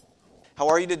How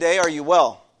are you today? Are you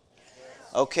well?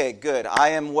 Okay, good. I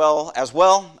am well as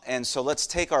well. And so let's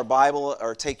take our Bible,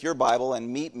 or take your Bible, and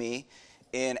meet me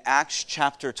in Acts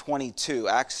chapter 22.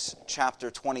 Acts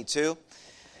chapter 22.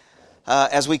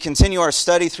 As we continue our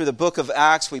study through the book of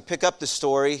Acts, we pick up the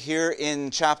story here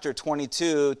in chapter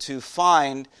 22 to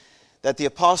find that the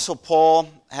Apostle Paul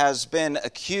has been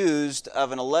accused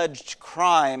of an alleged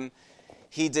crime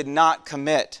he did not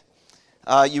commit.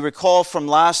 You recall from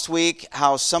last week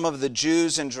how some of the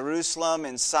Jews in Jerusalem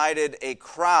incited a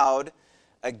crowd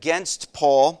against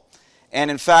Paul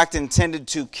and in fact intended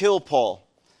to kill Paul.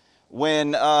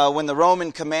 When the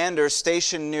Roman commander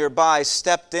stationed nearby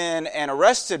stepped in and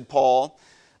arrested Paul,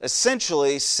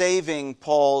 essentially saving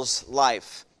Paul's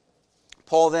life.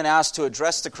 Paul then asked to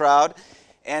address the crowd,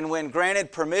 and when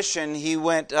granted permission, he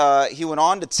went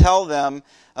on to tell them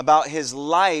about his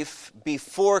life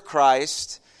before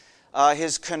Christ,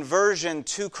 his conversion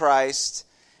to Christ,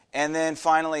 and then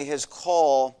finally his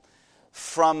call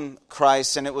from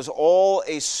Christ. And it was all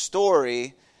a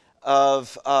story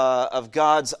of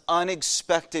God's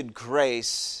unexpected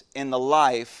grace in the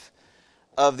life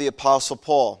of the Apostle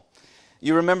Paul.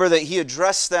 You remember that he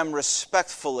addressed them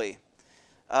respectfully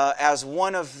as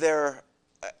one of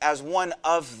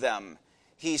them.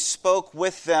 He spoke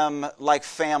with them like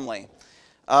family.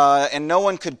 And no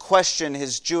one could question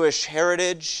his Jewish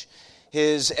heritage,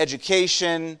 his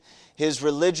education, his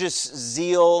religious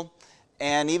zeal,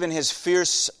 and even his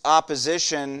fierce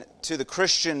opposition to the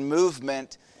Christian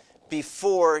movement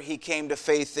before he came to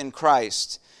faith in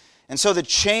Christ. And so the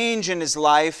change in his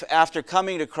life after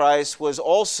coming to Christ was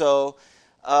also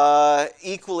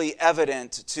equally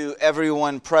evident to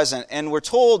everyone present. And we're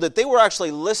told that they were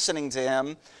actually listening to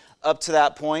him up to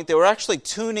that point. They were actually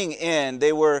tuning in.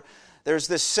 There's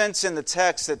this sense in the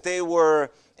text that they were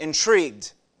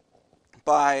intrigued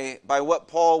by what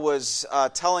Paul was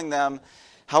telling them.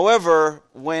 However,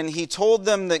 when he told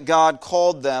them that God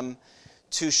called them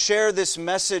to share this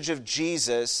message of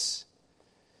Jesus,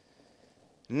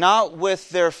 not with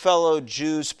their fellow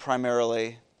Jews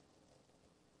primarily,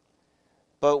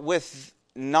 but with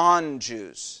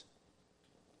non-Jews,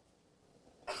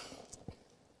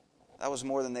 that was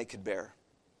more than they could bear.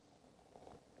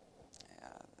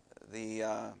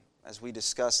 As we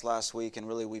discussed last week, and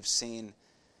really we've seen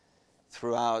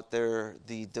throughout,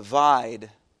 the divide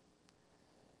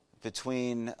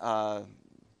between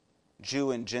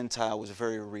Jew and Gentile was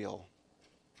very real.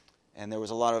 And there was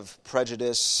a lot of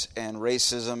prejudice and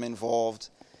racism involved.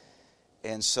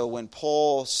 And so when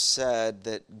Paul said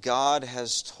that God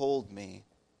has told me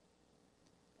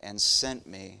and sent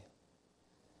me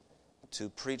to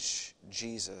preach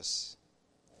Jesus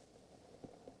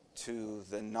to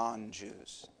the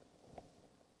non-Jews,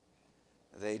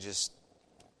 they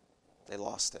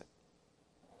lost it.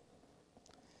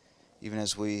 Even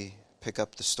as we pick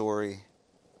up the story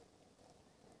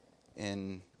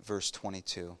in verse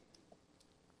 22.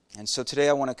 And so today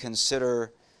I want to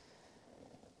consider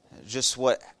just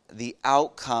what the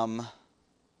outcome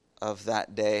of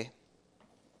that day,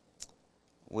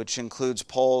 which includes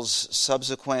Paul's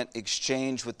subsequent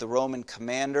exchange with the Roman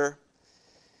commander,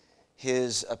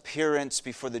 his appearance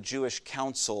before the Jewish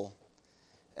council,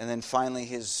 and then finally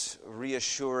his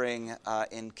reassuring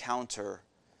encounter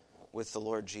with the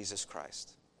Lord Jesus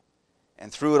Christ.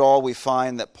 And through it all we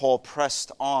find that Paul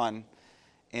pressed on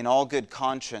in all good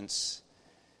conscience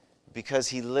because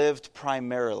he lived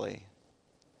primarily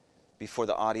before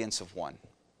the audience of one.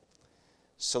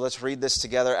 So let's read this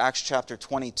together. Acts chapter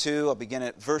 22. I'll begin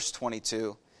at verse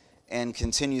 22 and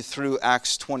continue through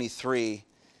Acts 23,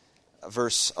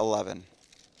 verse 11.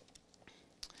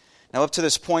 Now up to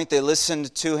this point they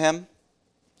listened to him,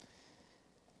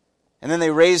 and then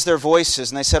they raised their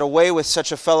voices and they said, "Away with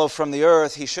such a fellow from the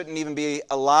earth, he shouldn't even be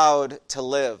allowed to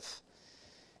live."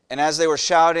 And as they were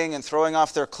shouting and throwing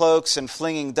off their cloaks and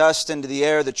flinging dust into the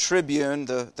air, the tribune,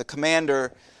 the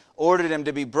commander, ordered him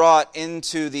to be brought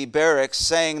into the barracks,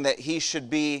 saying that he should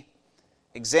be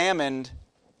examined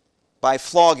by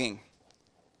flogging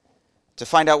to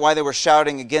find out why they were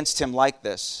shouting against him like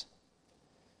this.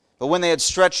 But when they had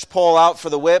stretched Paul out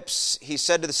for the whips, he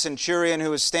said to the centurion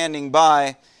who was standing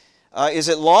by, "Is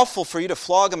it lawful for you to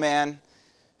flog a man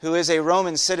who is a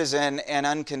Roman citizen and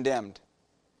uncondemned?"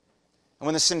 And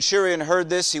when the centurion heard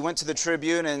this, he went to the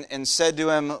tribune and said to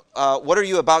him, "What are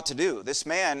you about to do? This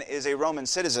man is a Roman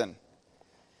citizen."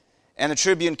 And the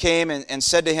tribune came and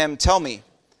said to him, "Tell me,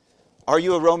 are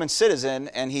you a Roman citizen?"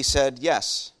 And he said,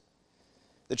 "Yes."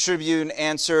 The tribune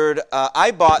answered,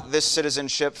 I bought this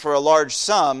citizenship for a large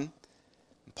sum.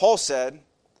 Paul said,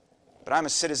 but I'm a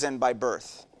citizen by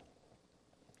birth.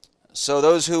 So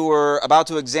those who were about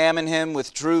to examine him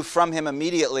withdrew from him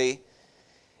immediately,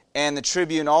 and the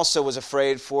tribune also was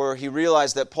afraid, for he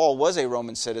realized that Paul was a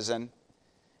Roman citizen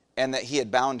and that he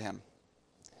had bound him.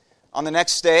 On the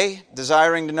next day,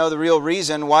 desiring to know the real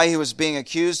reason why he was being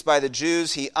accused by the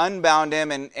Jews, he unbound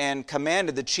him and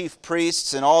commanded the chief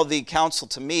priests and all the council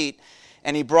to meet,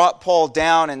 and he brought Paul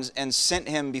down and set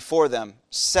him before them.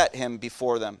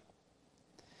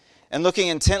 And looking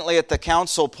intently at the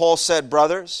council, Paul said,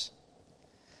 "Brothers,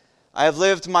 I have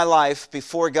lived my life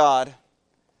before God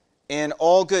in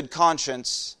all good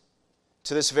conscience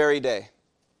to this very day."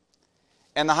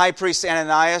 And the high priest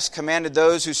Ananias commanded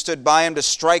those who stood by him to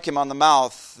strike him on the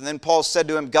mouth. And then Paul said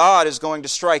to him, "God is going to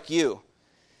strike you,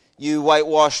 you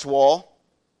whitewashed wall.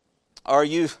 Are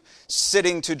you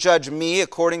sitting to judge me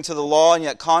according to the law, and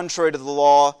yet contrary to the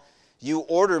law, you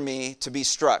order me to be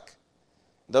struck?"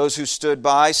 Those who stood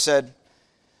by said,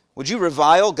 "Would you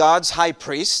revile God's high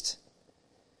priest?"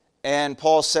 And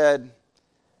Paul said,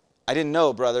 "I didn't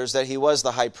know, brothers, that he was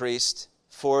the high priest,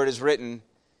 for it is written,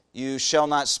 'You shall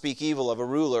not speak evil of a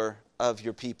ruler of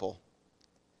your people.'"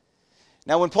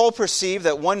 Now when Paul perceived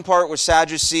that one part were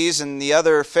Sadducees and the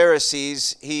other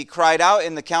Pharisees, he cried out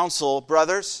in the council,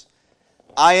 "Brothers,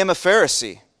 I am a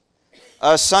Pharisee,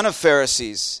 a son of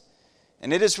Pharisees,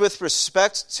 and it is with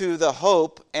respect to the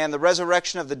hope and the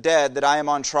resurrection of the dead that I am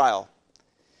on trial."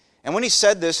 And when he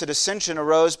said this, a dissension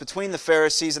arose between the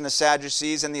Pharisees and the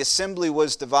Sadducees, and the assembly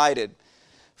was divided.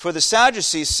 For the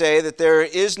Sadducees say that there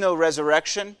is no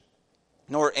resurrection,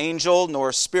 nor angel,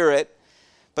 nor spirit,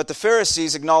 but the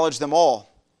Pharisees acknowledge them all.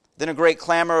 Then a great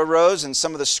clamor arose, and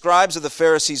some of the scribes of the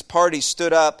Pharisees' party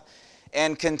stood up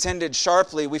and contended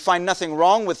sharply, "We find nothing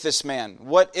wrong with this man.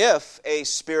 What if a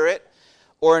spirit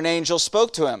or an angel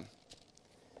spoke to him?"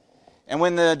 And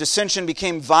when the dissension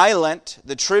became violent,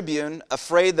 the tribune,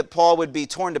 afraid that Paul would be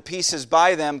torn to pieces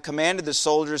by them, commanded the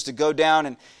soldiers to go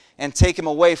down and take him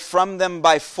away from them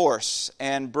by force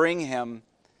and bring him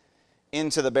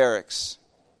into the barracks.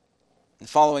 The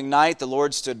following night, the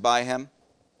Lord stood by him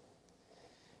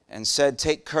and said,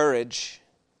 "Take courage,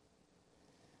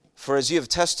 for as you have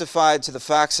testified to the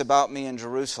facts about me in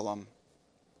Jerusalem,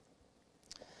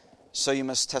 so you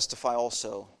must testify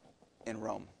also in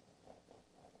Rome."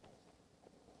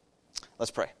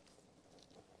 Let's pray.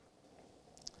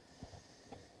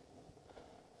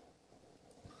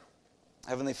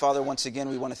 Heavenly Father, once again,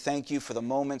 we want to thank you for the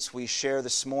moments we share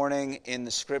this morning in the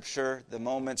Scripture, the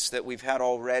moments that we've had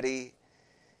already,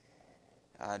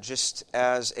 just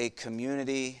as a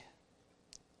community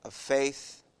of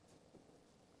faith,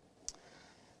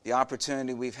 the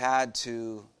opportunity we've had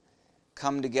to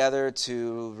come together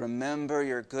to remember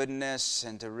your goodness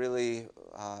and to really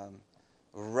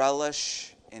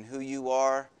relish in who you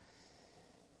are,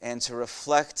 and to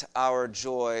reflect our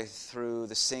joy through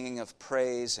the singing of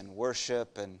praise and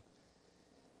worship and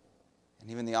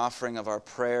even the offering of our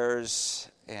prayers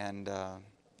and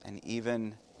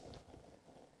even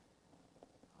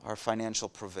our financial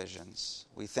provisions.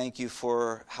 We thank you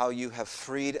for how you have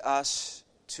freed us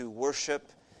to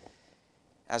worship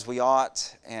as we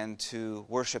ought and to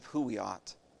worship who we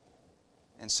ought.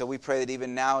 And so we pray that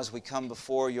even now as we come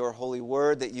before your holy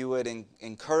word, that you would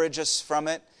encourage us from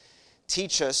it,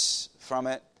 teach us from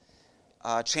it,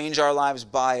 change our lives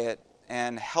by it,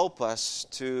 and help us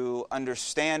to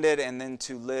understand it and then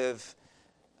to live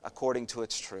according to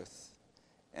its truth.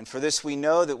 And for this we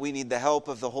know that we need the help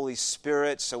of the Holy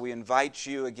Spirit, so we invite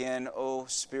you again, O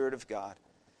Spirit of God,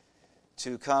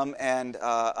 to come and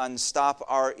unstop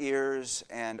our ears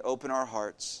and open our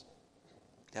hearts,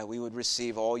 that we would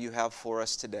receive all you have for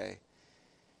us today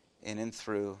in and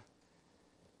through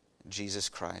Jesus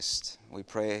Christ. We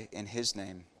pray in his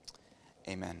name.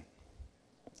 Amen.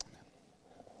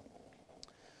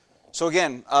 So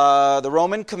again, the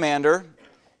Roman commander,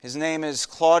 his name is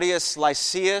Claudius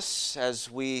Lysias, as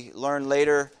we learn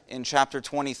later in chapter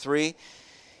 23.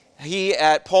 He,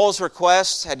 at Paul's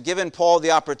request, had given Paul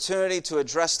the opportunity to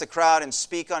address the crowd and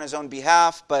speak on his own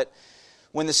behalf, but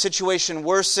when the situation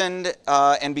worsened,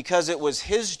 and because it was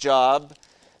his job,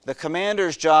 the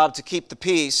commander's job, to keep the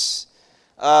peace,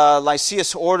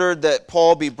 Lysias ordered that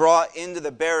Paul be brought into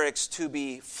the barracks to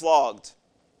be flogged.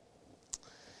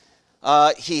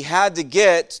 He had to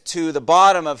get to the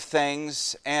bottom of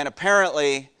things, and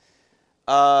apparently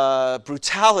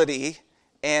brutality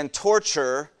and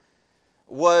torture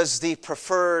was the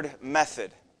preferred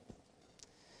method.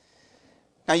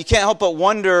 Now you can't help but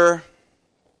wonder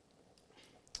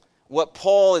what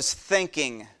Paul is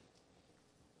thinking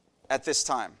at this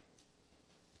time.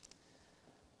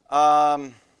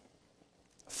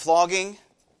 Flogging?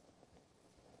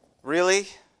 Really?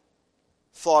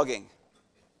 Flogging.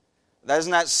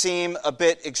 Doesn't that seem a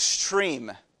bit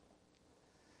extreme?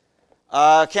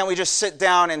 Can't we just sit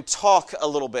down and talk a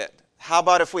little bit? How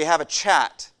about if we have a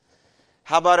chat?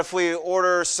 How about if we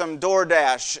order some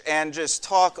DoorDash and just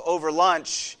talk over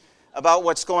lunch about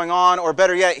what's going on? Or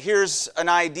better yet, here's an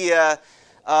idea.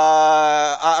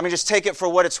 Just take it for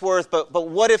what it's worth. But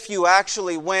what if you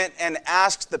actually went and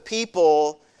asked the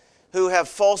people who have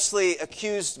falsely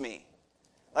accused me?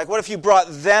 Like, what if you brought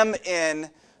them in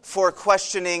for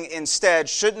questioning instead?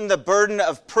 Shouldn't the burden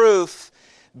of proof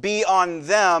be on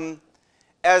them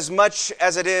as much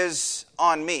as it is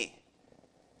on me?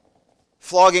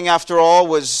 Flogging, after all,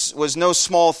 was no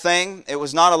small thing. It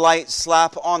was not a light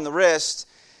slap on the wrist.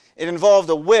 It involved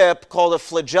a whip called a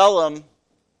flagellum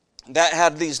that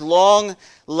had these long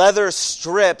leather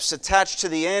strips attached to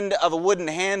the end of a wooden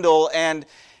handle, and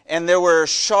there were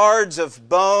shards of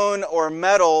bone or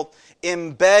metal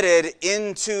embedded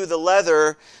into the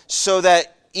leather so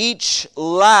that each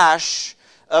lash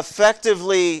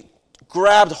effectively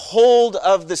grabbed hold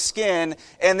of the skin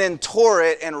and then tore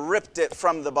it and ripped it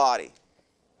from the body.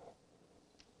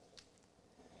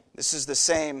 This is the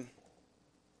same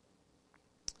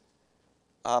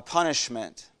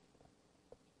punishment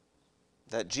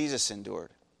that Jesus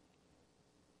endured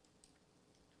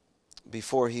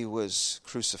before he was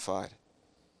crucified.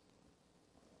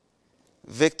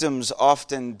 Victims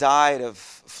often died of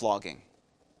flogging.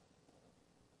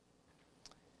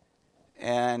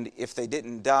 And if they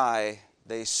didn't die,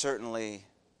 they certainly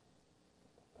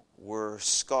were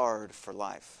scarred for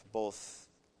life, both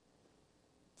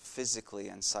physically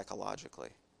and psychologically.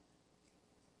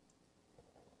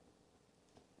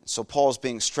 So Paul's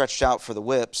being stretched out for the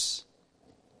whips,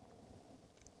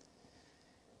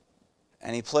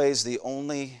 and he plays the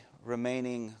only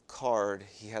remaining card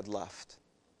he had left,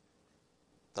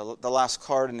 the last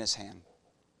card in his hand,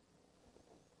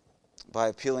 by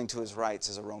appealing to his rights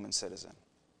as a Roman citizen.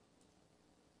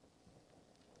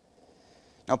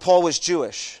 Now, Paul was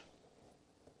Jewish.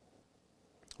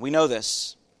 We know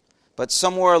this. But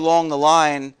somewhere along the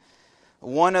line,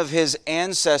 one of his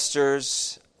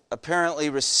ancestors apparently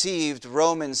received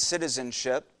Roman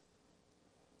citizenship.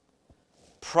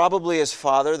 Probably his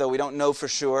father, though we don't know for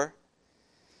sure.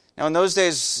 Now, in those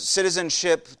days,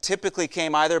 citizenship typically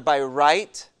came either by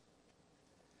right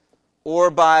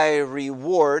or by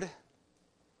reward.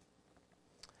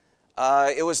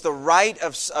 It was the right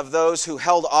of those who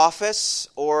held office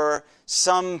or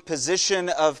some position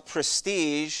of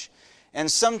prestige, and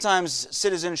sometimes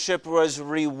citizenship was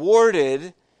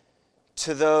rewarded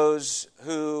to those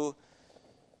who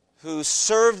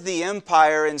served the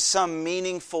empire in some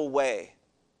meaningful way,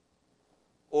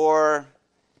 or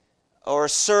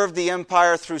served the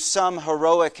empire through some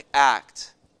heroic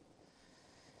act.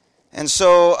 And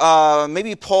so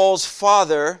maybe Paul's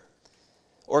father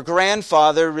or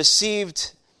grandfather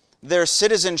received their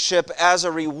citizenship as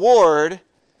a reward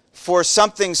for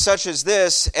something such as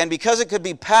this, and because it could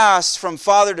be passed from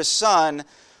father to son,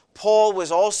 Paul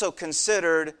was also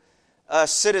considered a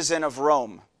citizen of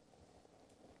Rome.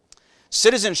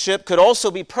 Citizenship could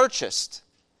also be purchased,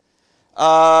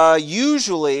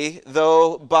 usually,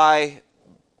 though, by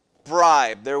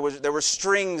bribe. There were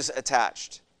strings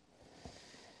attached.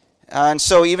 And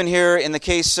so even here in the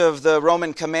case of the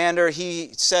Roman commander,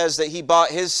 he says that he bought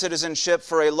his citizenship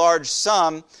for a large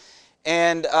sum,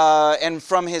 and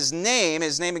from his name, you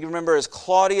can remember, is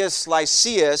Claudius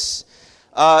Lysias.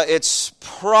 It's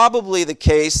probably the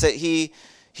case that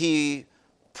he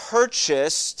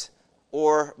purchased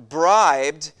or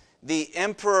bribed the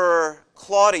Emperor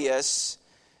Claudius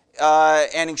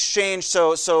in exchange.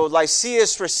 So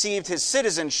Lysias received his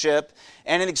citizenship,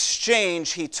 and in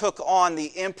exchange he took on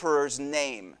the emperor's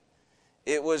name.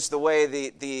 It was the way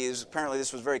apparently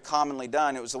this was very commonly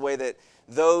done. It was the way that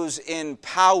those in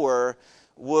power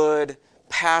would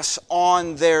pass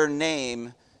on their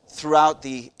name throughout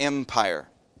the empire.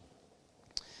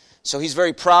 So he's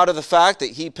very proud of the fact that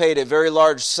he paid a very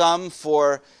large sum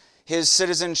for his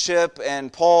citizenship,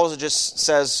 and Paul just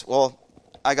says, well,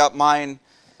 I got mine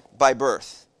by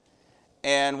birth.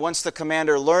 And once the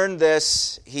commander learned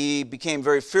this, he became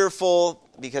very fearful,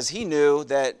 because he knew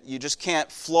that you just can't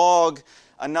flog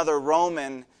another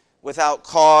Roman without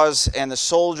cause, and the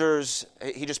soldiers,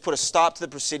 he just put a stop to the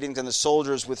proceedings, and the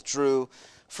soldiers withdrew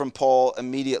from Paul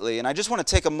immediately. And I just want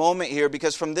to take a moment here,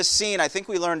 because from this scene, I think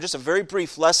we learned just a very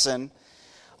brief lesson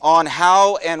on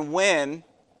how and when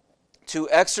to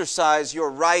exercise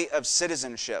your right of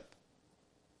citizenship.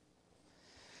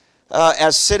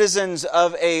 As citizens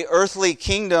of an earthly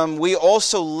kingdom, we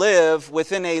also live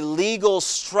within a legal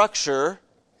structure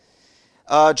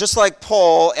just like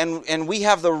Paul, and we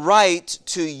have the right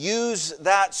to use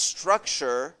that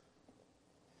structure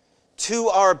to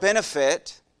our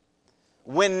benefit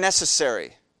when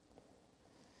necessary.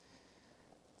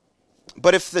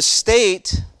 But if the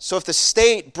state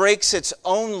breaks its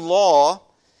own law,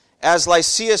 as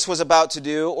Lysias was about to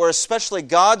do, or especially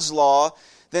God's law,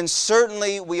 then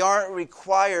certainly we aren't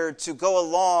required to go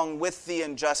along with the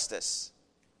injustice.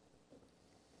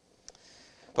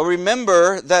 But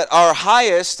remember that our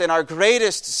highest and our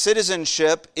greatest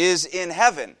citizenship is in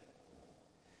heaven.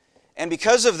 And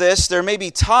because of this, there may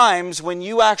be times when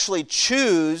you actually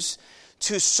choose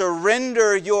to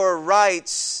surrender your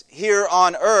rights here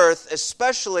on earth,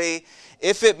 especially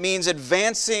if it means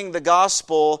advancing the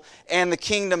gospel and the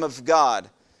kingdom of God.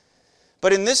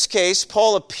 But in this case,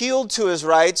 Paul appealed to his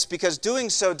rights because doing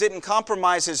so didn't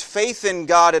compromise his faith in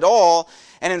God at all.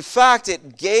 And in fact,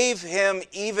 it gave him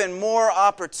even more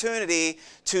opportunity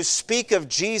to speak of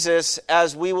Jesus,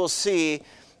 as we will see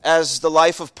as the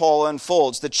life of Paul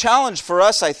unfolds. The challenge for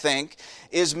us, I think,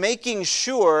 is making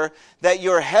sure that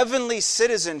your heavenly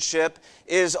citizenship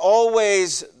is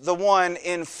always the one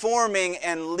informing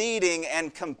and leading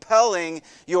and compelling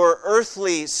your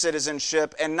earthly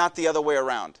citizenship and not the other way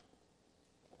around.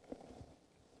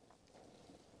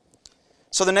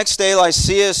 So the next day,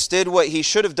 Lysias did what he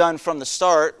should have done from the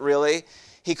start, really.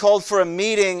 He called for a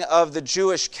meeting of the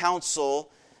Jewish council,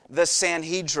 the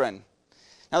Sanhedrin.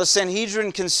 Now, the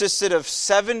Sanhedrin consisted of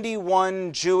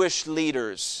 71 Jewish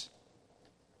leaders,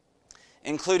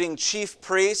 including chief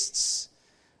priests,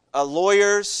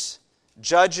 lawyers,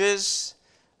 judges,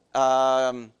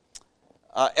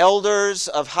 elders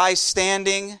of high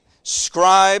standing,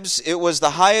 scribes. It was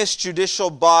the highest judicial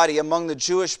body among the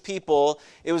Jewish people.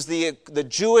 It was the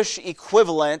Jewish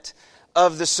equivalent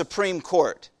of the Supreme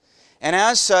Court. And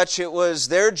as such, it was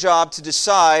their job to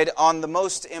decide on the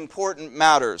most important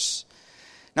matters.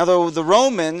 Now, though the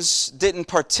Romans didn't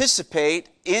participate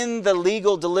in the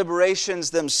legal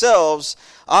deliberations themselves,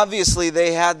 obviously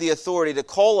they had the authority to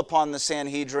call upon the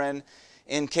Sanhedrin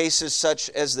in cases such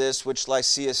as this, which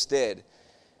Lysias did.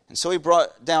 And so he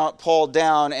brought Paul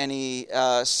down and he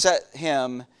set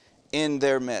him in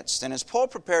their midst. And as Paul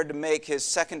prepared to make his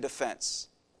second defense,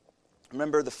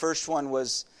 remember the first one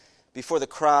was before the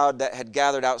crowd that had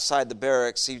gathered outside the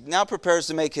barracks. He now prepares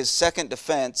to make his second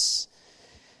defense.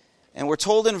 And we're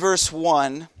told in verse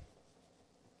 1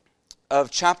 of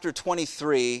chapter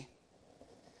 23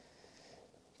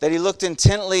 that he looked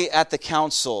intently at the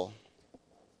council.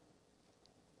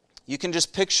 You can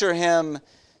just picture him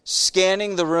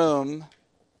scanning the room,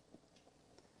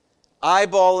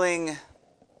 eyeballing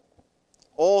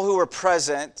all who were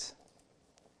present,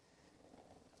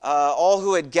 all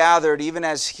who had gathered, even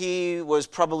as he was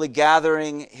probably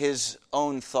gathering his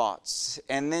own thoughts.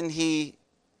 And then he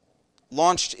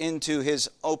launched into his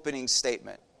opening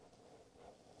statement.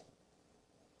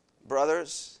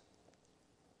 Brothers,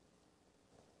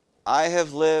 I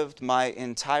have lived my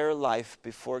entire life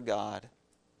before God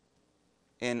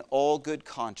in all good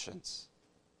conscience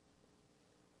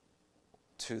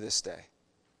to this day.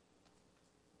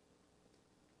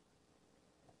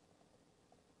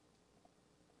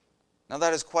 Now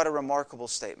that is quite a remarkable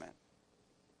statement.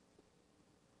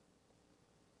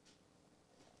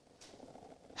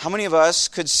 How many of us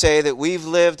could say that we've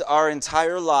lived our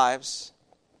entire lives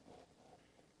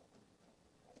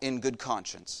in good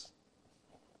conscience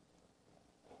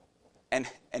and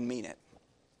mean it?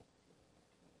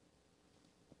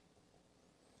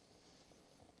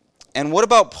 And what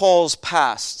about Paul's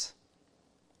past?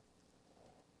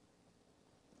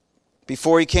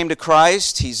 Before he came to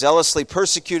Christ, he zealously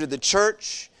persecuted the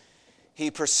church.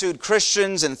 He pursued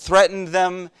Christians and threatened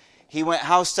them. He went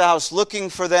house to house looking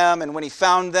for them, and when he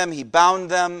found them, he bound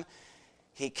them.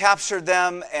 He captured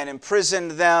them and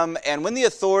imprisoned them. And when the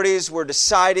authorities were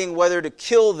deciding whether to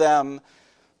kill them,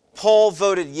 Paul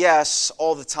voted yes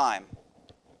all the time.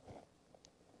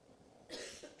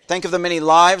 Think of the many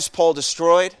lives Paul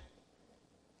destroyed,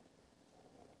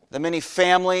 the many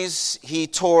families he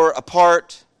tore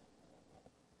apart.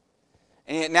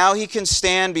 And yet now he can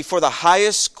stand before the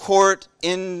highest court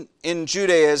in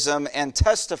Judaism and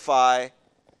testify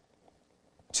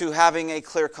to having a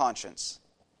clear conscience.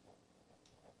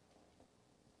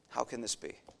 How can this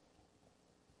be?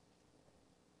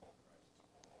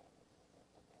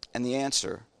 And the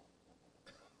answer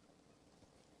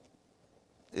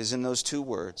is in those two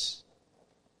words,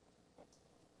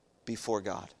 before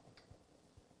God.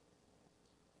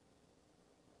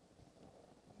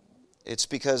 It's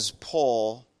because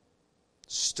Paul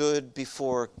stood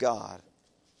before God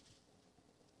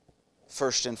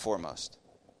first and foremost.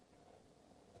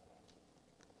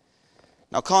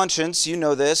 Now, conscience, you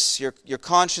know this, your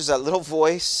conscience is that little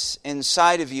voice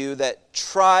inside of you that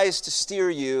tries to steer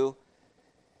you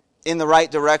in the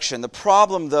right direction. The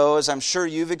problem, though, as I'm sure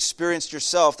you've experienced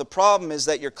yourself, the problem is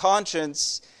that your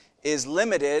conscience is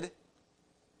limited.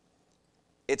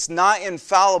 It's not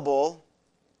infallible.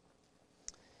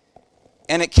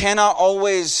 And it cannot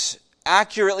always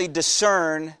accurately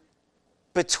discern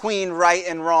between right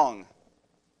and wrong.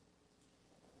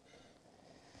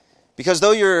 Because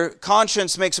though your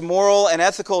conscience makes moral and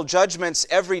ethical judgments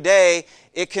every day,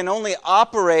 it can only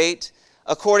operate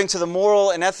according to the moral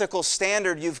and ethical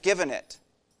standard you've given it,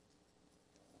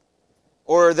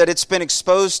 or that it's been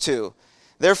exposed to.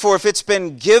 Therefore, if it's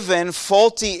been given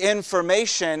faulty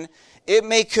information, it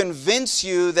may convince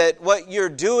you that what you're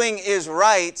doing is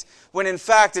right, when in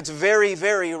fact it's very,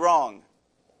 very wrong.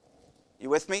 You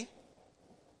with me?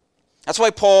 That's why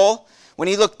Paul, when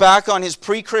he looked back on his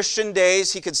pre-Christian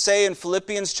days, he could say in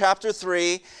Philippians chapter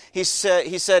 3, he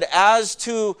said, as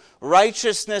to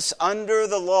righteousness under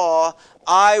the law,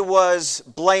 I was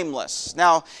blameless.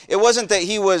 Now, it wasn't that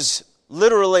he was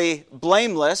literally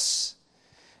blameless.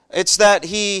 It's that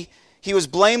he was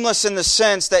blameless in the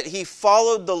sense that he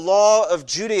followed the law of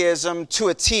Judaism to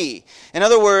a T. In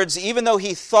other words, even though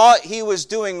he thought he was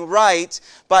doing right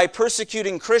by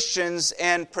persecuting Christians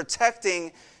and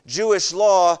protecting Jewish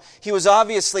law, he was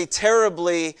obviously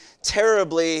terribly,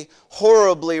 terribly,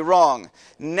 horribly wrong.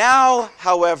 Now,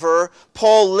 however,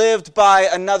 Paul lived by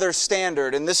another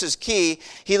standard, and this is key.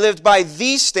 He lived by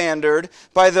the standard,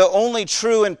 by the only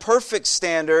true and perfect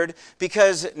standard,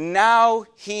 because now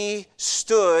he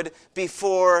stood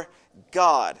before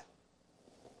God.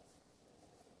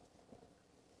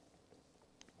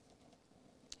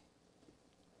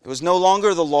 It was no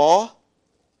longer the law.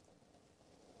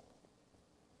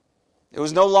 It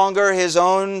was no longer his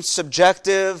own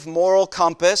subjective moral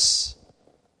compass.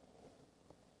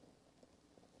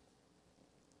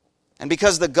 And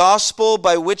because the gospel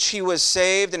by which he was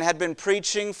saved and had been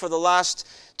preaching for the last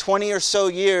 20 or so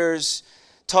years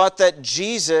taught that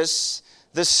Jesus,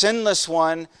 the sinless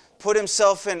one, put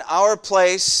himself in our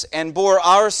place and bore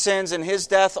our sins in his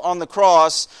death on the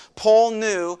cross, Paul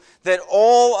knew that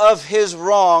all of his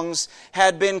wrongs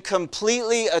had been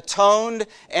completely atoned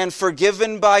and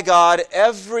forgiven by God,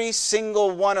 every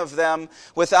single one of them,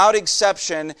 without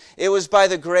exception. It was by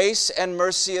the grace and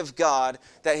mercy of God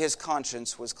that his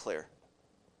conscience was clear.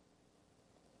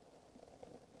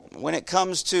 When it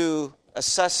comes to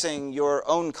assessing your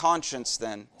own conscience,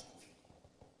 then,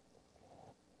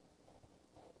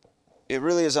 it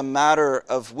really is a matter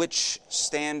of which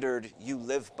standard you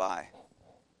live by.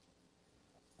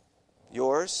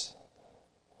 Yours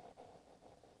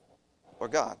or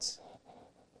God's?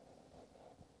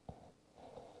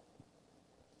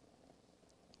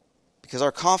 Because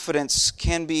our confidence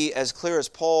can be as clear as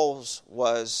Paul's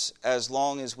was as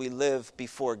long as we live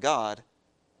before God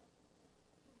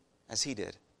as he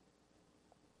did.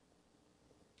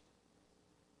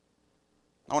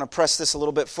 I want to press this a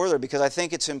little bit further because I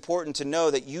think it's important to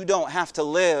know that you don't have to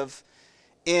live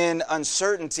in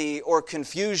uncertainty or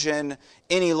confusion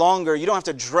any longer. You don't have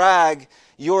to drag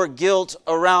your guilt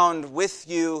around with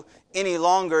you any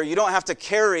longer. You don't have to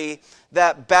carry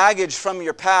that baggage from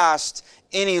your past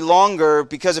any longer,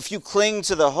 because if you cling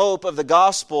to the hope of the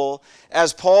gospel,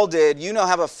 as Paul did, you now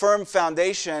have a firm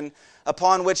foundation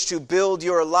upon which to build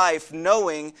your life,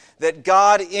 knowing that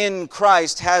God in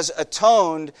Christ has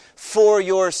atoned for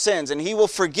your sins, and he will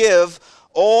forgive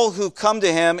all who come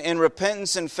to him in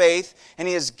repentance and faith, and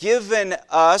he has given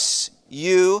us,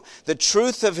 you, the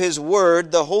truth of his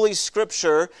word, the Holy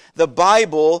Scripture, the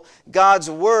Bible. God's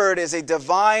word is a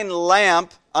divine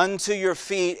lamp unto your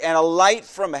feet and a light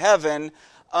from heaven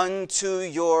unto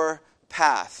your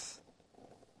path.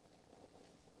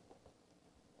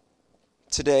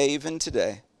 Today, even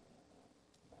today,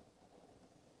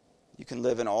 you can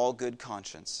live in all good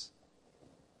conscience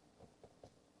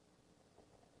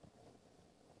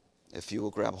if you will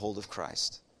grab hold of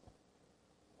Christ.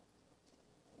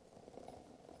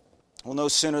 Well, no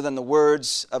sooner than the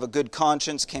words of a good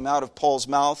conscience came out of Paul's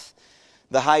mouth,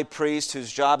 the high priest,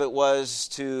 whose job it was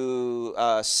to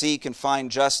seek and find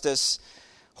justice,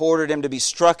 ordered him to be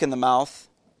struck in the mouth.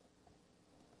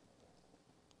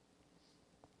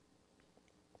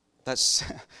 That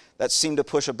seemed to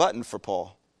push a button for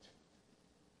Paul.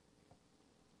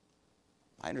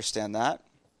 I understand that.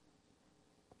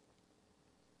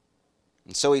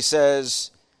 And so he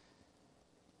says,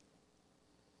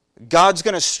 God's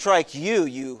going to strike you,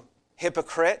 you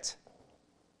hypocrite.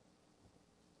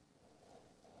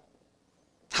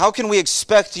 How can we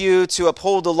expect you to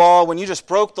uphold the law when you just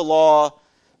broke the law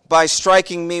by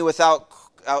striking me without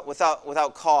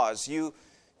without cause. You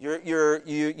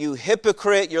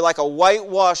hypocrite. You're like a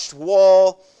whitewashed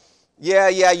wall. Yeah,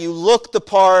 you look the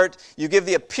part. You give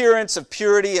the appearance of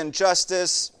purity and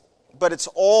justice, but it's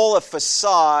all a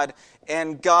facade,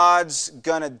 and God's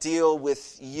going to deal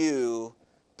with you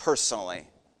personally.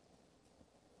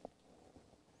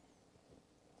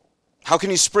 How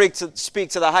can you speak to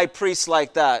the high priest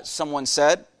like that? Someone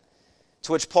said.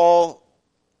 To which Paul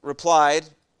replied,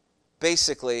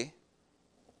 basically,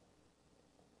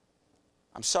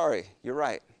 I'm sorry, you're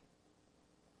right.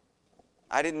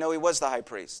 I didn't know he was the high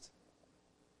priest.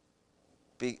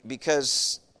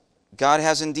 Because God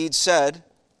has indeed said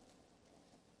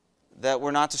that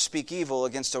we're not to speak evil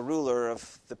against a ruler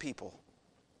of the people.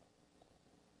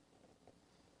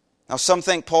 Now, some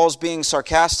think Paul's being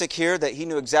sarcastic here, that he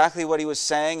knew exactly what he was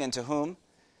saying and to whom.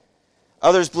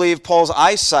 Others believe Paul's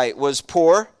eyesight was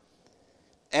poor,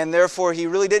 and therefore he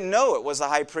really didn't know it was the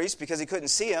high priest because he couldn't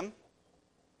see him.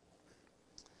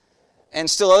 And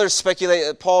still others speculate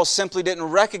that Paul simply didn't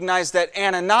recognize that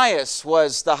Ananias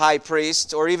was the high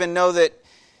priest, or even know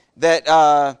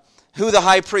that who the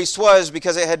high priest was,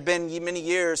 because it had been many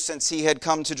years since he had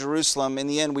come to Jerusalem. In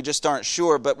the end, we just aren't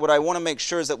sure. But what I want to make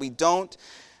sure is that we don't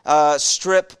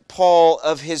strip Paul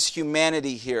of his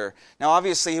humanity here. Now,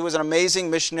 obviously, he was an amazing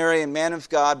missionary and man of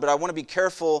God, but I want to be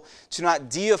careful to not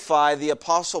deify the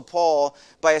Apostle Paul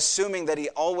by assuming that he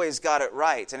always got it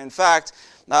right. And in fact,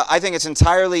 I think it's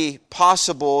entirely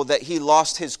possible that he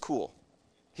lost his cool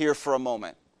here for a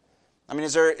moment. I mean,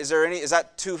 is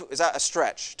that a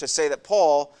stretch to say that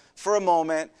Paul, for a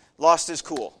moment, lost his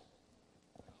cool?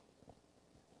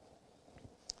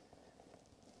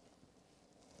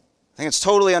 I think it's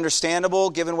totally understandable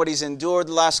given what he's endured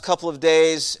the last couple of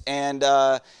days, and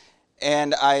I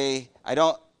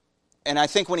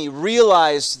think when he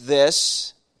realized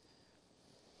this,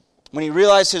 when he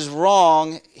realized his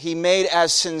wrong, he made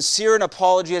as sincere an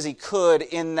apology as he could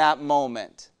in that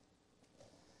moment.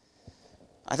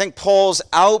 I think Paul's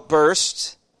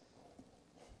outburst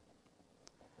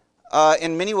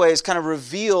in many ways kind of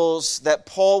reveals that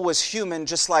Paul was human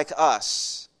just like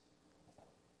us.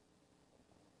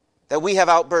 That we have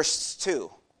outbursts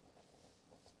too.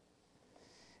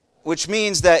 Which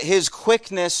means that his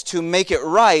quickness to make it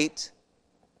right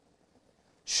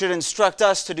should instruct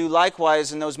us to do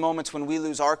likewise in those moments when we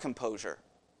lose our composure.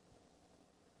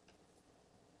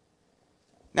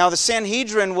 Now, the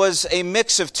Sanhedrin was a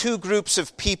mix of two groups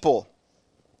of people,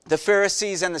 the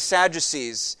Pharisees and the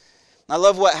Sadducees. I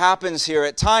love what happens here.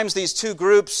 At times, these two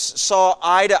groups saw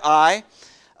eye to eye,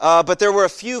 but there were a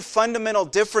few fundamental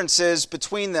differences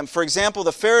between them. For example,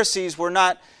 the Pharisees were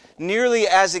not nearly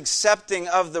as accepting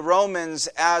of the Romans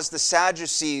as the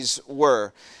Sadducees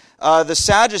were. The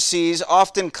Sadducees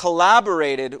often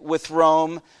collaborated with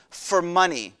Rome for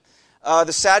money.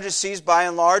 The Sadducees, by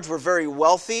and large, were very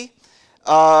wealthy,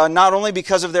 not only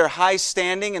because of their high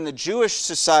standing in the Jewish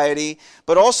society,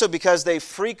 but also because they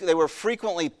were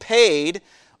frequently paid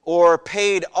or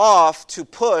paid off to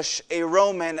push a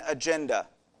Roman agenda.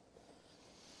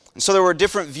 And so there were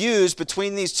different views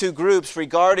between these two groups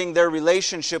regarding their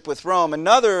relationship with Rome.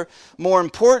 Another more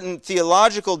important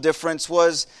theological difference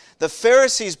was the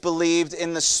Pharisees believed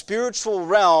in the spiritual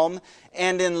realm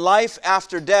and in life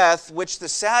after death, which the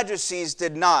Sadducees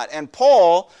did not. And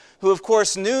Paul, who of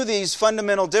course knew these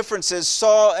fundamental differences,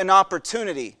 saw an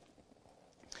opportunity.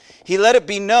 He let it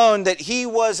be known that he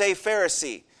was a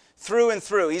Pharisee through and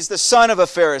through. He's the son of a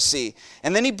Pharisee.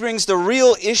 And then he brings the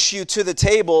real issue to the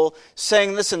table,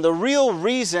 saying, listen, the real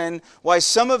reason why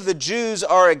some of the Jews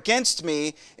are against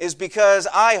me is because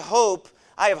I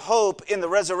have hope in the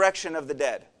resurrection of the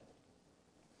dead.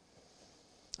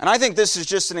 And I think this is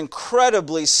just an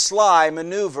incredibly sly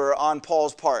maneuver on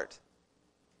Paul's part.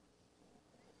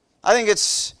 I think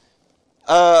it's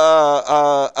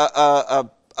a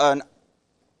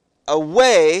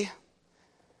way,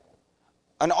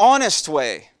 an honest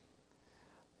way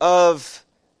of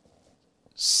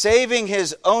saving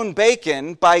his own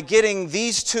bacon by getting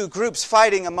these two groups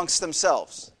fighting amongst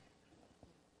themselves.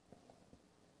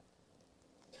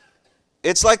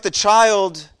 It's like the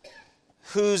child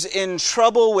who's in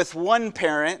trouble with one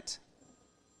parent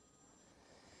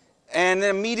and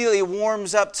then immediately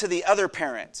warms up to the other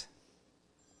parent,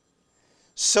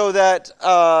 so that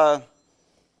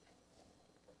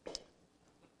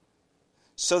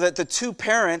the two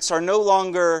parents are no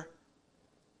longer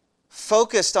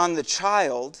focused on the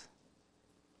child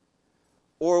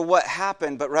or what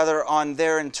happened, but rather on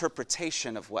their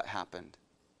interpretation of what happened.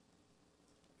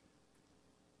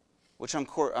 Which I'm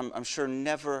sure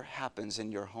never happens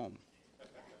in your home.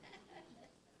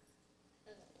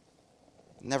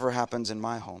 Never happens in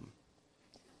my home.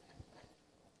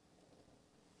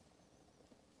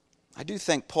 I do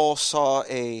think Paul saw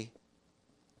a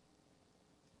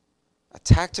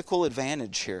tactical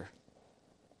advantage here.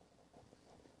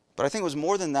 But I think it was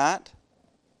more than that,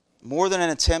 more than an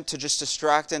attempt to just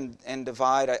distract and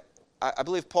divide. I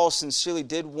believe Paul sincerely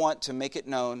did want to make it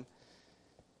known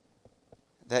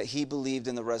that he believed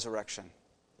in the resurrection.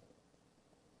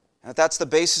 And that that's the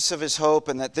basis of his hope,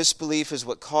 and that this belief is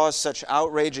what caused such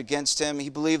outrage against him. He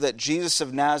believed that Jesus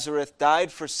of Nazareth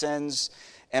died for sins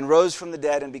and rose from the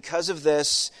dead, and because of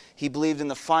this, he believed in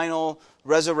the final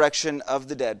resurrection of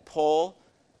the dead. Paul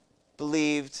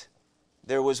believed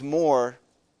there was more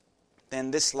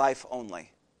than this life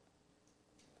only,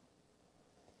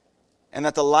 and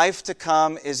that the life to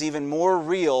come is even more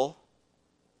real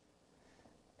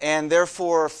and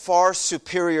therefore far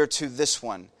superior to this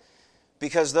one.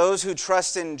 Because those who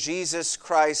trust in Jesus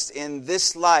Christ in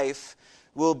this life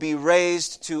will be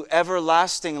raised to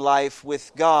everlasting life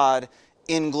with God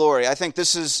in glory. I think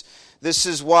this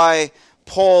is why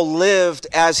Paul lived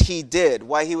as he did,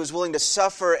 why he was willing to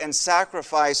suffer and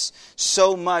sacrifice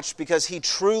so much, because he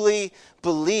truly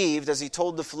believed, as he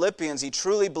told the Philippians, he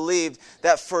truly believed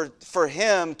that for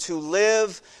him to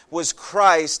live was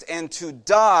Christ and to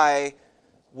die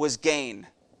was gain.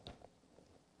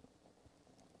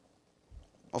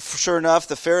 Well, sure enough,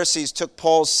 the Pharisees took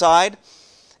Paul's side,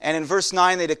 and in verse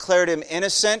 9 they declared him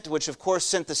innocent, which of course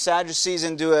sent the Sadducees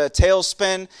into a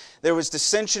tailspin. There was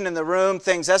dissension in the room.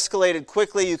 Things escalated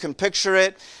quickly. You can picture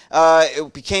it.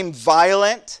 It became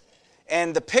violent.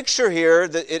 And the picture here,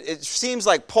 it seems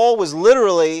like Paul was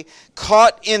literally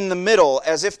caught in the middle,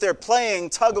 as if they're playing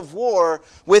tug of war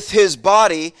with his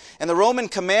body. And the Roman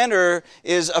commander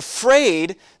is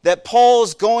afraid that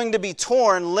Paul's going to be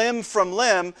torn limb from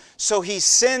limb, so he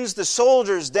sends the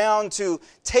soldiers down to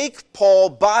take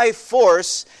Paul by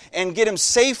force and get him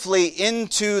safely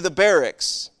into the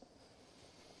barracks.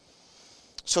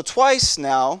 So twice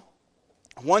now,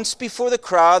 once before the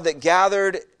crowd that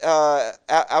gathered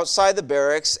outside the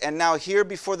barracks, and now here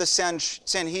before the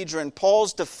Sanhedrin,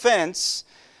 Paul's defense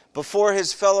before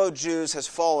his fellow Jews has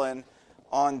fallen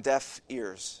on deaf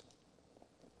ears.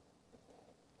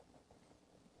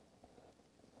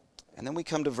 And then we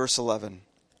come to verse 11,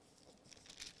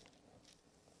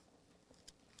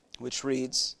 which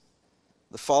reads,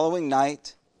 "The following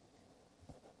night,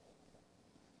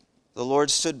 the Lord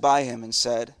stood by him and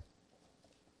said,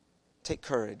 'Take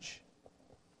courage,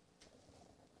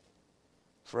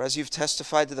 for as you've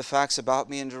testified to the facts about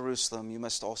me in Jerusalem, you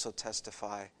must also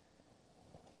testify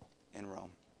in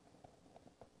Rome.'"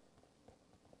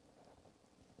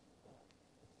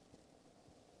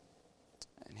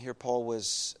 And here Paul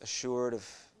was assured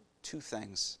of two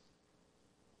things: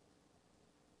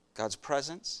 God's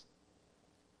presence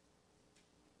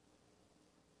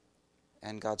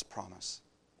and God's promise.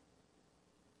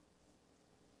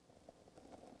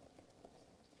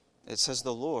 It says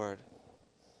the Lord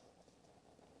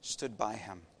stood by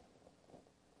him.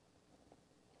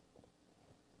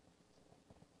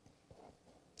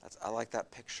 I like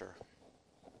that picture.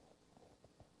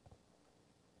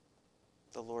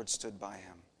 The Lord stood by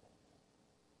him.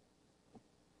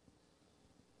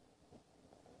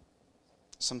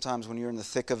 Sometimes when you're in the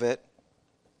thick of it,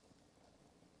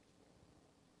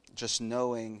 just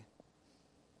knowing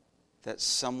that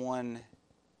someone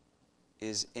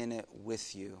is in it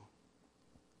with you,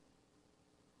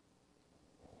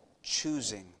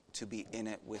 choosing to be in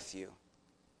it with you,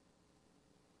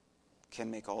 can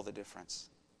make all the difference.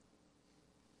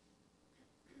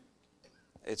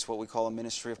 It's what we call a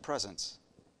ministry of presence.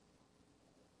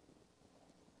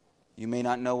 You may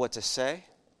not know what to say.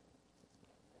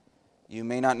 You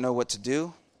may not know what to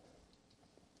do.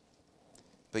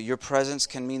 But your presence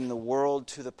can mean the world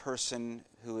to the person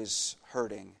who is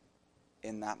hurting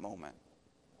in that moment.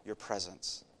 Your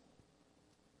presence.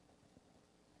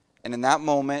 And in that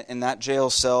moment, in that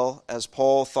jail cell, as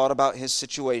Paul thought about his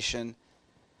situation,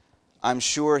 I'm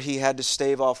sure he had to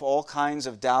stave off all kinds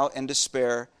of doubt and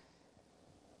despair.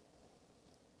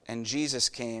 And Jesus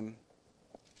came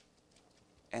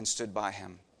and stood by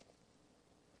him.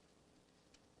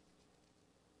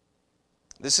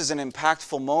 This is an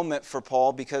impactful moment for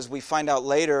Paul, because we find out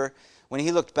later, when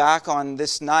he looked back on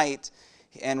this night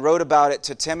and wrote about it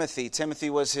to Timothy. Timothy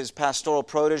was his pastoral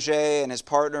protege and his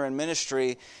partner in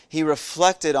ministry. He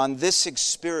reflected on this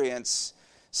experience,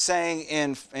 saying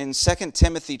in 2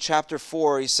 Timothy chapter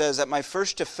 4, he says, "At my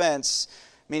first defense,"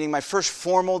 meaning my first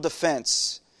formal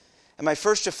defense, "at my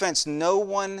first defense, no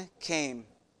one came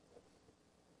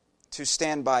to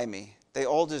stand by me. They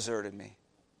all deserted me.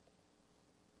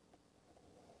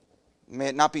 May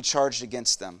it not be charged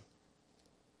against them.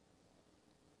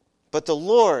 But the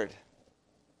Lord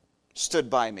stood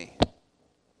by me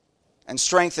and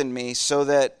strengthened me so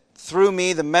that through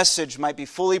me the message might be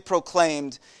fully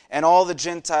proclaimed and all the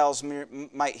Gentiles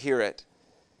might hear it.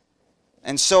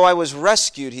 And so I was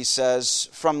rescued, he says,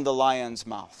 from the lion's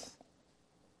mouth.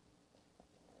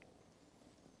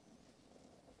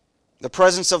 The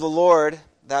presence of the Lord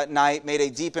that night made a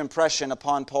deep impression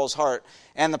upon Paul's heart.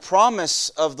 And the promise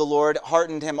of the Lord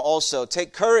heartened him also.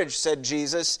 Take courage, said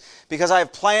Jesus, because I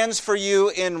have plans for you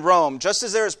in Rome. Just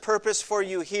as there is purpose for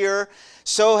you here,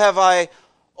 so have I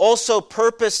also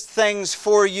purposed things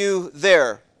for you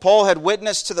there. Paul had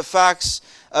witnessed to the facts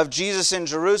of Jesus in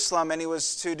Jerusalem, and he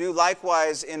was to do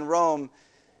likewise in Rome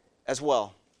as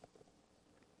well.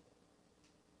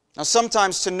 Now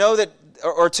sometimes to know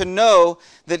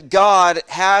that God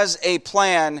has a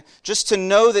plan, just to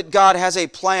know that God has a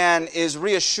plan is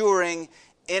reassuring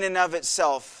in and of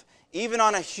itself. Even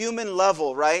on a human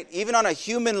level, right? Even on a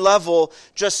human level,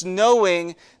 just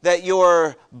knowing that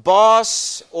your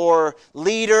boss or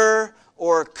leader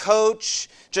or coach,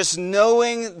 just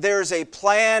knowing there's a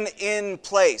plan in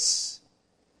place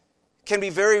can be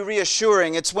very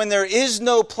reassuring. It's when there is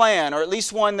no plan, or at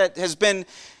least one that has been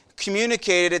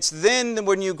communicated, it's then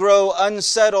when you grow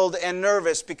unsettled and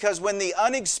nervous, because when the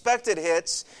unexpected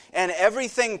hits and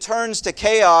everything turns to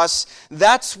chaos,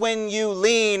 that's when you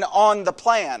lean on the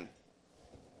plan.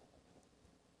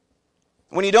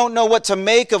 When you don't know what to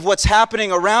make of what's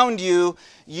happening around you,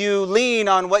 you lean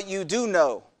on what you do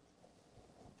know.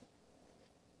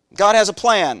 God has a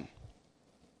plan.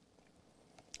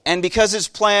 And because His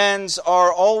plans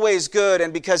are always good,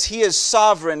 and because He is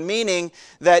sovereign, meaning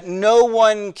that no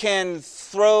one can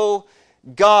throw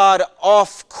God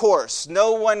off course,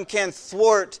 no one can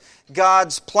thwart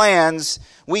God's plans,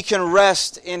 we can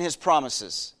rest in His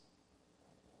promises.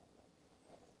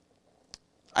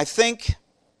 I think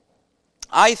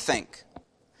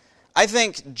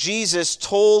Jesus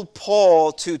told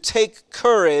Paul to take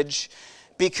courage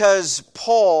because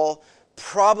Paul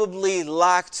probably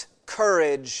lacked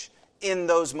courage in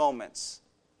those moments.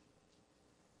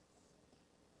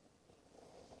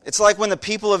 It's like when the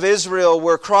people of Israel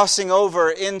were crossing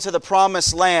over into the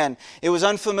promised land. It was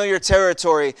unfamiliar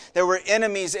territory. There were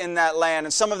enemies in that land,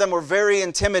 and some of them were very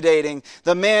intimidating.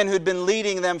 The man who'd been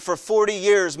leading them for 40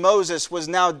 years, Moses,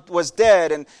 was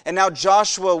dead, and now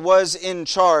Joshua was in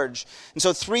charge. And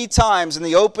so 3 times in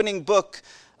the opening book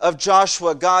of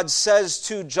Joshua, God says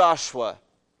to Joshua,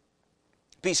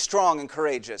 be strong and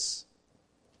courageous.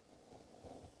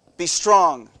 Be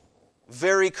strong,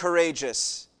 very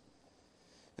courageous.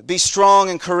 Be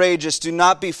strong and courageous. Do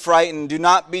not be frightened. Do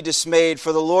not be dismayed,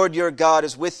 for the Lord your God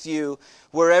is with you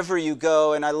wherever you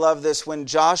go. And I love this. When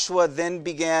Joshua then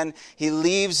began, he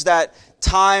leaves that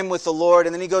time with the Lord,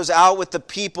 and then he goes out with the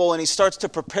people, and he starts to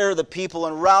prepare the people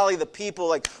and rally the people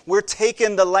like, we're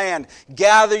taking the land.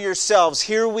 Gather yourselves.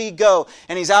 Here we go.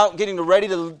 And he's out getting ready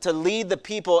to lead the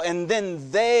people. And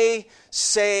then they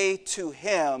say to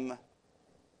him,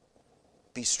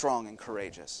 be strong and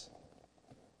courageous.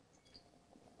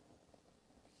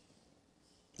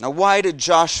 Now, why did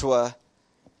Joshua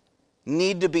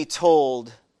need to be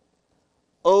told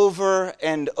over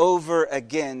and over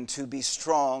again to be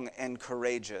strong and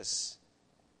courageous?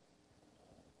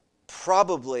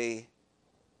 Probably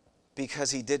because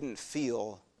he didn't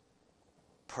feel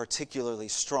particularly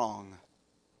strong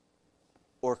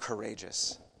or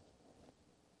courageous.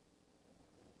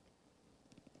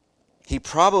 He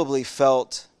probably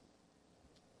felt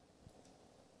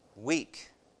weak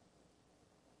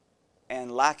and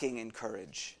lacking in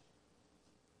courage,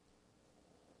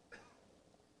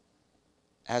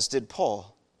 as did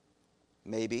Paul.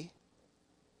 Maybe.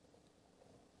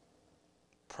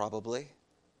 Probably.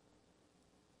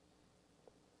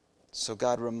 So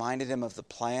God reminded him of the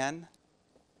plan.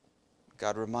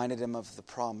 God reminded him of the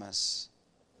promise.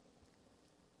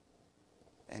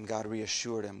 And God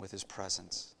reassured him with His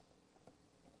presence.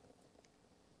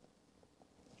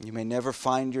 You may never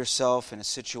find yourself in a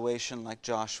situation like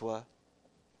Joshua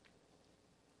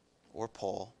or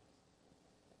Paul.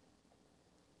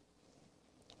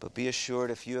 But be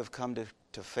assured, if you have come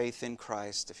to faith in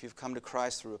Christ, if you've come to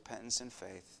Christ through repentance and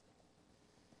faith,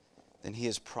 then He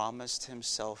has promised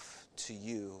Himself to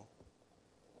you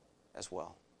as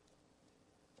well.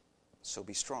 So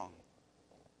be strong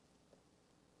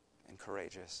and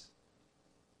courageous.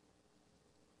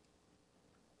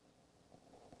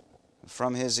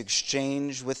 From his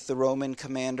exchange with the Roman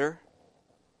commander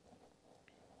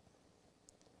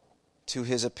to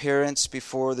his appearance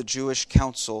before the Jewish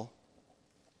council,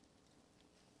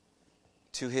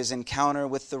 to his encounter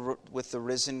with the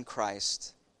risen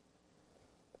Christ,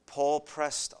 Paul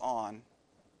pressed on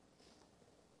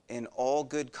in all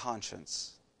good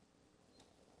conscience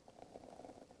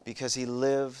because he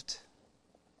lived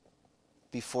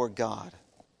before God,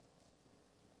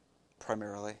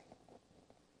 primarily,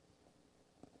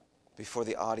 before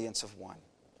the audience of one.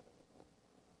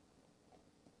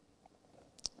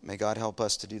 May God help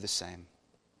us to do the same.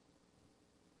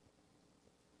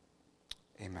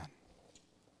 Amen.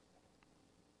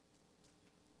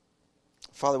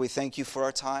 Father, we thank you for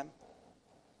our time.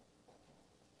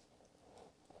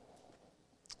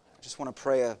 I just want to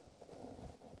pray I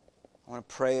want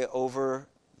to pray over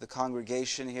the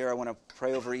congregation here. I want to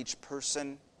pray over each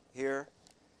person here.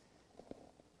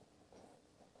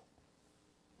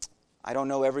 I don't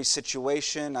know every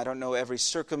situation. I don't know every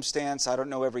circumstance. I don't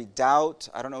know every doubt.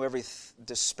 I don't know every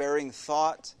despairing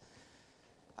thought.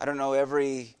 I don't know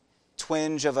every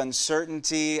twinge of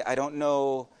uncertainty. I don't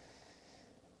know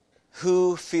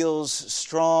who feels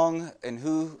strong and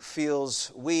who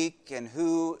feels weak and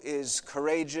who is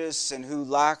courageous and who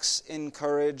lacks in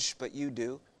courage, but you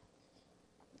do.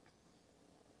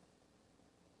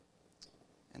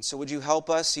 And so would you help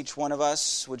us, each one of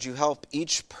us? Would you help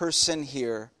each person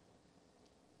here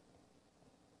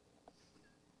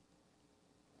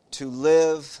to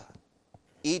live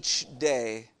each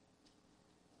day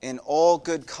in all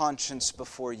good conscience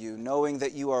before you, knowing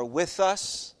that you are with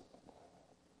us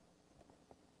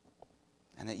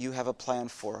and that you have a plan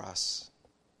for us.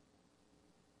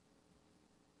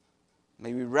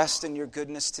 May we rest in your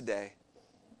goodness today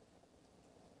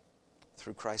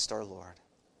through Christ our Lord.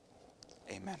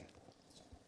 Amen.